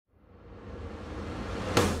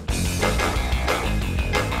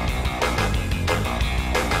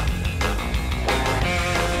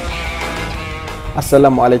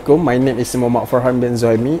Assalamualaikum, my name is Muhammad Farhan bin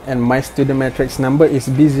Zohimi and my student matrix number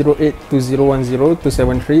is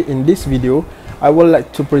B082010-273. In this video, I would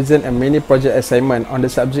like to present a mini project assignment on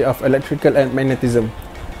the subject of electrical and magnetism.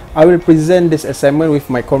 I will present this assignment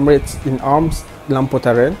with my comrades in arms,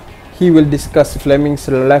 Lamputaran. He will discuss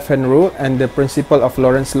Fleming's left-hand rule and the principle of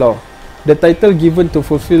Lorentz law. The title given to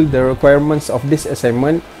fulfill the requirements of this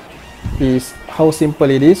assignment is How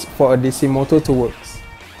Simple It Is for a DC Motor to Work.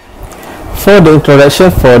 For the introduction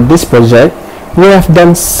for this project, we have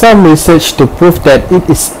done some research to prove that it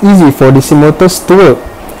is easy for DC motors to work.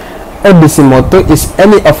 A DC motor is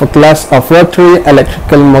any of a class of rotary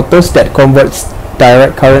electrical motors that converts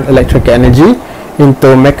direct current electrical energy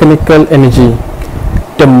into mechanical energy.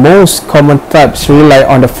 The most common types rely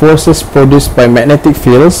on the forces produced by magnetic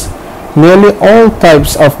fields. Nearly all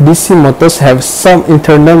types of DC motors have some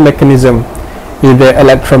internal mechanism, either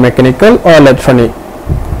electromechanical or electronic,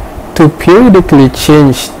 to periodically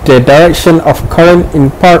change the direction of current in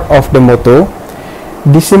part of the motor.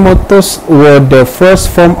 DC motors were the first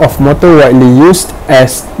form of motor widely used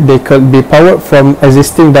as they could be powered from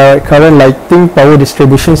existing direct current lighting power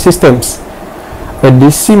distribution systems. A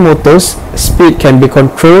DC motor's speed can be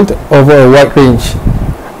controlled over a wide range,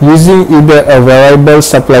 using either a variable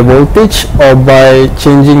supply voltage or by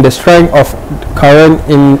changing the strength of current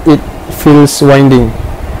in its field winding.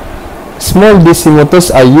 Small DC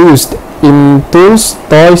motors are used in tools,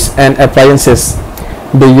 toys, and appliances.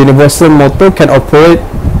 The universal motor can operate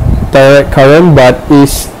direct current but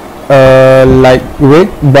is a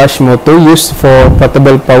lightweight brush motor used for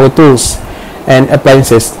portable power tools and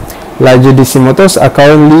appliances. Larger DC motors are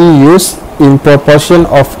currently used in propulsion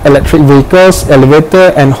of electric vehicles,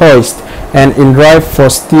 elevator, and hoist, and in drive for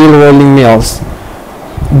steel rolling mills.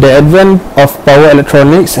 The advent of power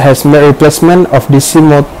electronics has made replacement of DC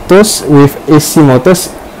motors with AC motors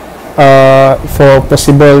for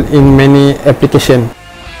possible in many applications.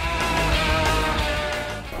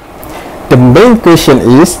 The main question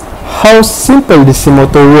is how simple DC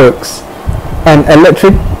motor works. An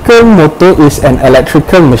electrical motor is an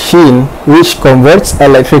electrical machine which converts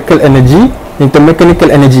electrical energy into mechanical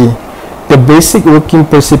energy. The basic working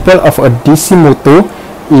principle of a DC motor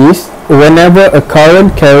is whenever a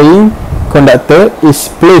current carrying conductor is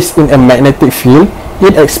placed in a magnetic field,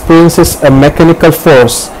 it experiences a mechanical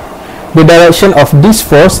force. The direction of this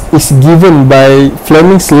force is given by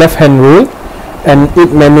Fleming's left-hand rule, and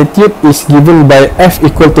its magnitude is given by F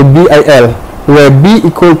equal to BIL, where B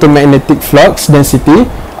equal to magnetic flux density,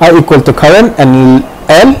 I equal to current, and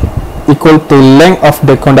L equal to length of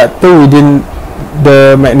the conductor within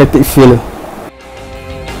the magnetic field.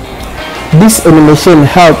 This animation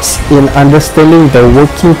helps in understanding the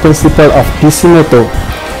working principle of DC motor.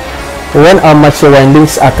 When armature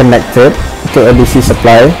windings are connected to a DC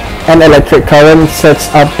supply, an electric current sets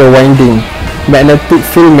up the winding. Magnetic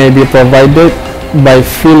field may be provided by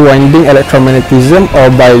field winding electromagnetism or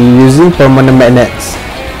by using permanent magnets.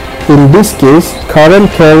 In this case, current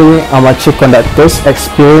carrying armature conductors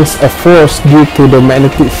experience a force due to the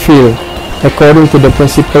magnetic field, according to the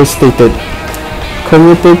principle stated.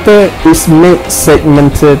 Commutator is made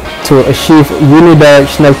segmented to achieve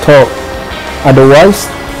unidirectional torque. Otherwise,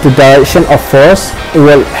 the direction of force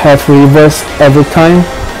will have reversed every time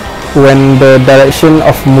when the direction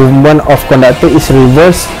of movement of conductor is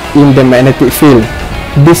reversed in the magnetic field.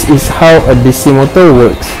 This is how a DC motor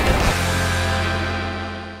works.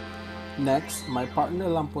 Next, my partner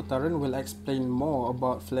Lamputaran will explain more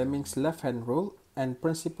about Fleming's left-hand rule and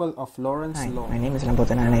principle of Lorentz law. My name is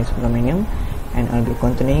Lamputaran Aluminium, and I'll be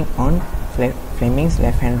continuing on Fleming's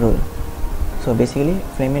left-hand rule. So basically,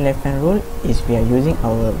 Fleming's left-hand rule is we are using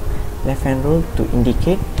our left-hand rule to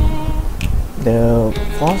indicate the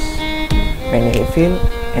force, magnetic field,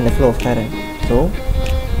 and the flow of current. So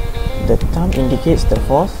the thumb indicates the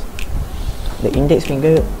force, the index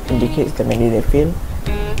finger indicates the magnetic field,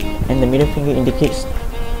 and the middle finger indicates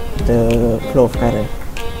the flow of current.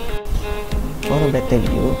 For a better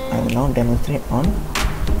view, I will now demonstrate on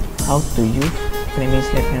how to use Fleming's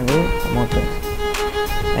left-hand rule for motors.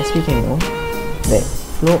 As we can know, the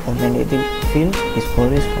flow of magnetic field is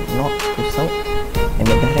always from north to south, and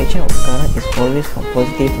the direction of current is always from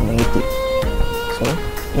positive to negative. So,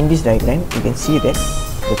 in this diagram, you can see that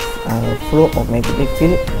the flow of magnetic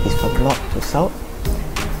field is from north to south,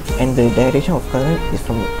 and the direction of current is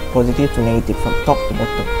from positive to negative, from top to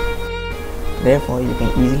bottom. Therefore, you can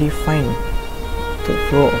easily find the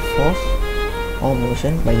flow of force or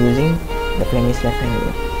motion by using the Fleming's left-hand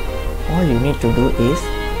rule. All you need to do is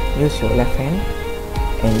use your left hand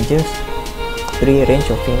and just rearrange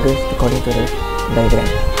your fingers according to the diagram.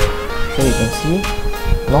 So you can see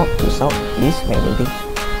north to south is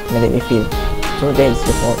magnetic field. So that is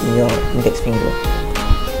the fault in your index finger.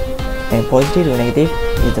 And positive to negative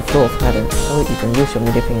is the flow of current, so you can use your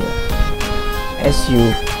middle finger. As you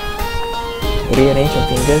rearrange your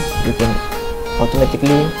fingers, you can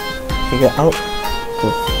automatically figure out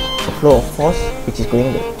the flow of force which is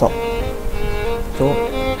going to the top. So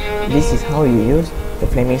this is how you use the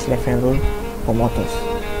Fleming's left hand rule for motors.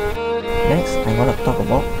 Next, I'm going to talk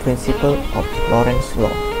about principle of Lorentz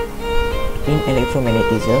law. In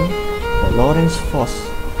electromagnetism, the Lorentz force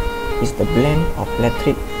is the blend of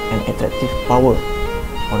electric and attractive power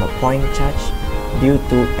on a point charge due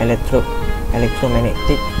to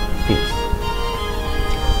electromagnetic fields.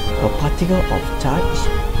 A particle of charge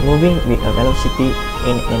moving with a velocity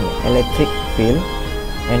in an electric field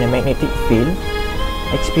and a magnetic field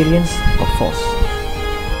experience a force.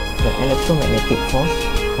 The electromagnetic force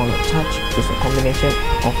on a charge is a combination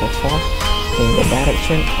of a force in the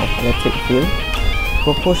direction of electric field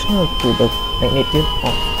proportional to the magnitude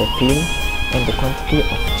of the field and the quantity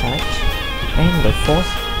of charge, and the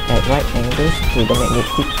force at right angles to the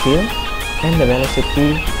magnetic field and the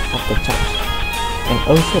velocity of the charge, and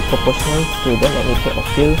also proportional to the magnitude of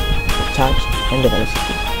field, the charge, and the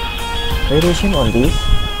velocity. Variation on this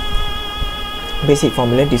basic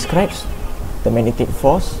formula describes the magnetic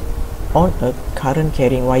force on a current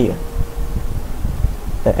carrying wire,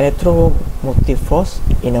 the electromotive force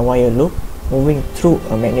in a wire loop moving through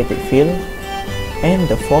a magnetic field, and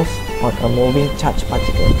the force on a moving charged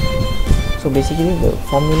particle. So basically the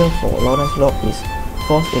formula for Lorentz law is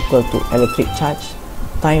force equal to electric charge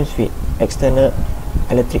times with external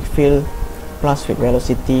electric field plus with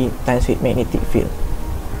velocity times with magnetic field.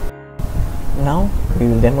 Now we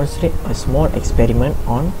will demonstrate a small experiment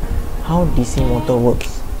on how DC motor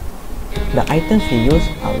works. The items we use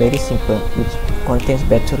are very simple, which contains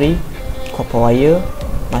battery, copper wire,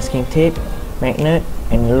 masking tape, magnet,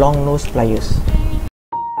 and long nose pliers.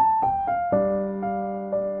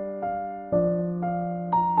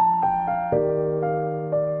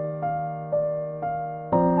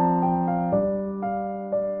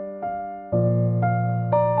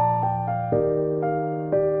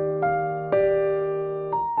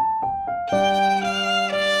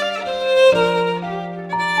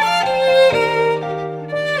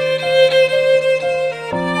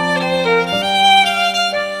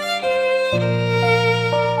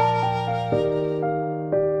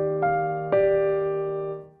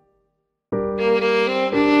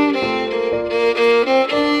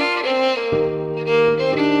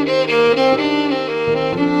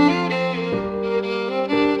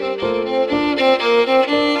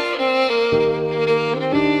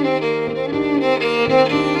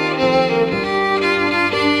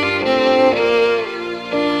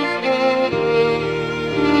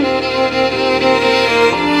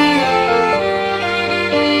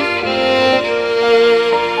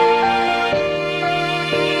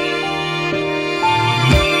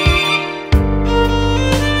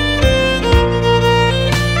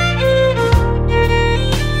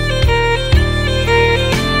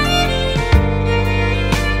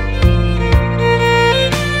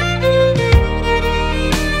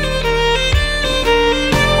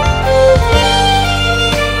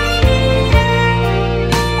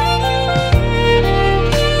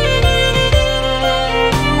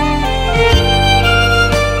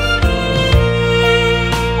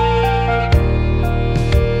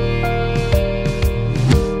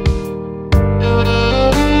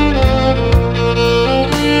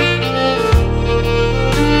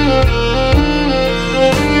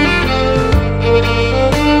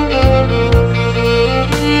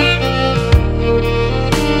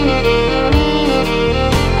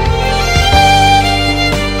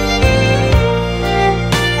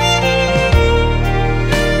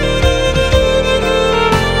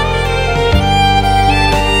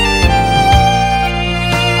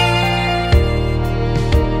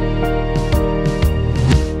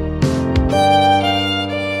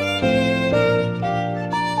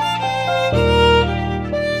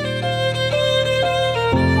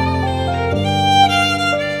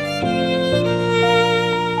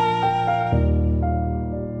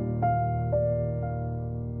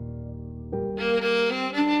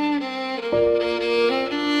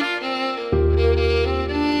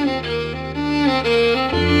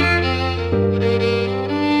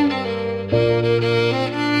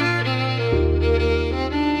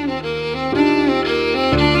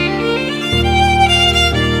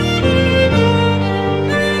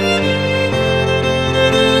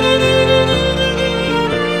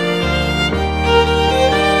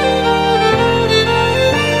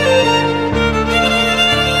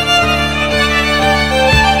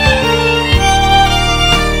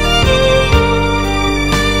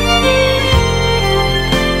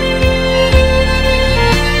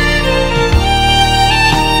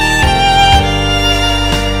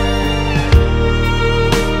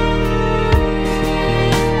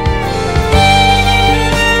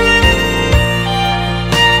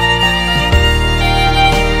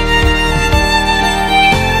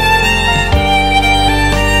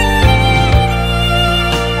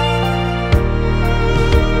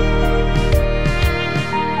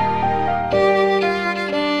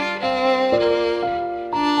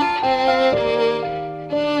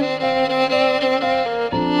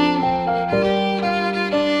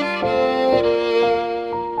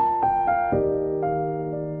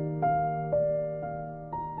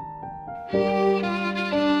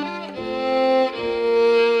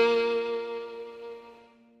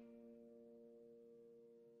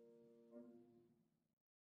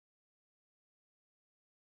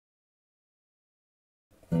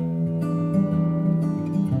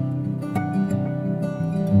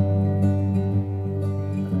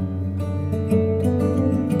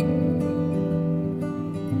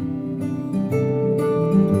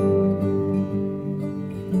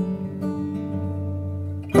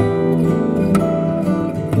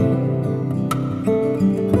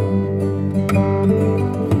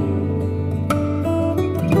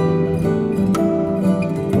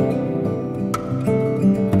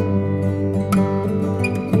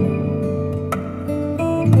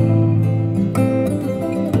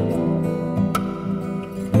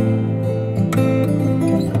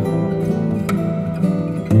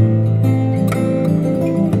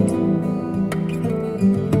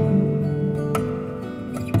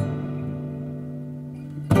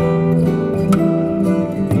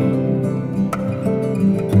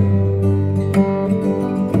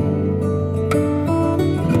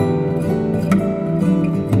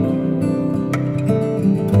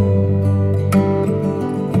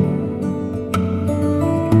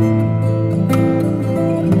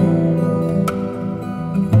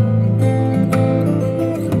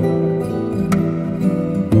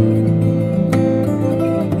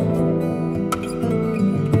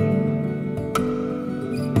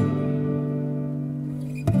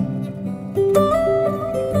 you.